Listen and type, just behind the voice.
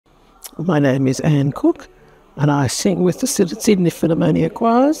My name is Anne Cooke, and I sing with the Sydney Philharmonia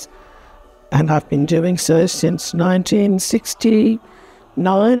Choirs, and I've been doing so since 1969.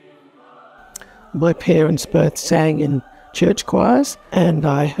 My parents both sang in church choirs, and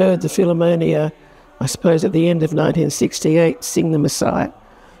I heard the Philharmonia, I suppose, at the end of 1968 sing the Messiah,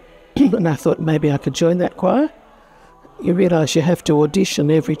 and I thought maybe I could join that choir. You realise you have to audition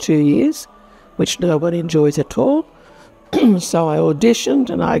every 2 years, which no one enjoys at all. So I auditioned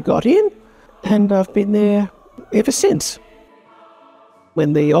and I got in, and I've been there ever since.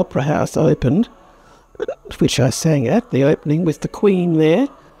 When the Opera House opened, which I sang at, the opening with the Queen there,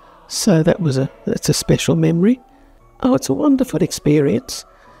 so that's a special memory. Oh, it's a wonderful experience,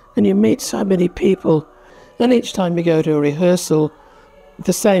 and you meet so many people, and each time you go to a rehearsal,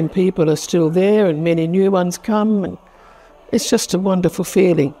 the same people are still there and many new ones come, and it's just a wonderful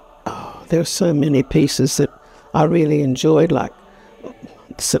feeling. Oh, there are so many pieces that I really enjoyed, like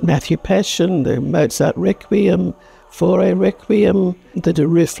St. Matthew Passion, the Mozart Requiem, Fauré Requiem. The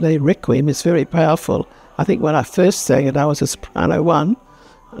Duruflé Requiem is very powerful. I think when I first sang it, I was a soprano 1,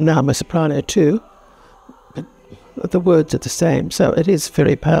 now I'm a soprano 2. But the words are the same, so it is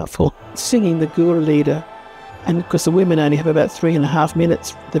very powerful. Singing the Gurrelieder, and because the women only have about 3.5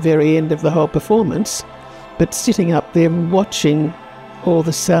 minutes at the very end of the whole performance, but sitting up there and watching all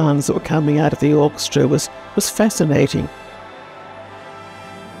the sounds that were coming out of the orchestra was fascinating.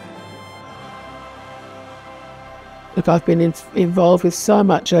 Look, I've been involved with so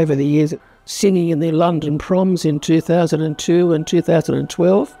much over the years, singing in the London proms in 2002 and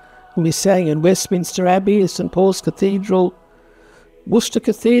 2012. And we sang in Westminster Abbey, St Paul's Cathedral, Worcester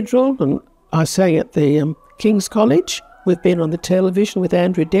Cathedral, and I sang at the King's College. We've been on the television with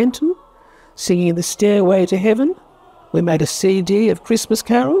Andrew Denton, singing The Stairway to Heaven. We made a CD of Christmas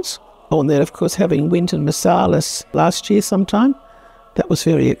carols. Oh, and then, of course, having Wynton Marsalis last year sometime. That was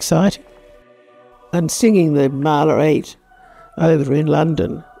very exciting. And singing the Mahler 8 over in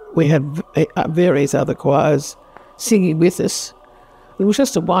London. We had various other choirs singing with us. It was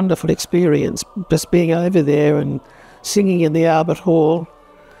just a wonderful experience, just being over there and singing in the Albert Hall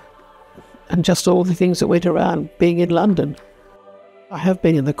and just all the things that went around being in London. I have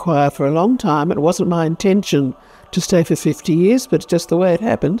been in the choir for a long time. It wasn't my intention to stay for 50 years, but it's just the way it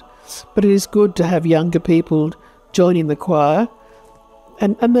happened. But it is good to have younger people joining the choir,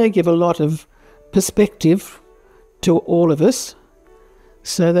 and they give a lot of perspective to all of us,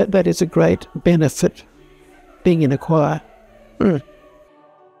 so that is a great benefit, being in a choir.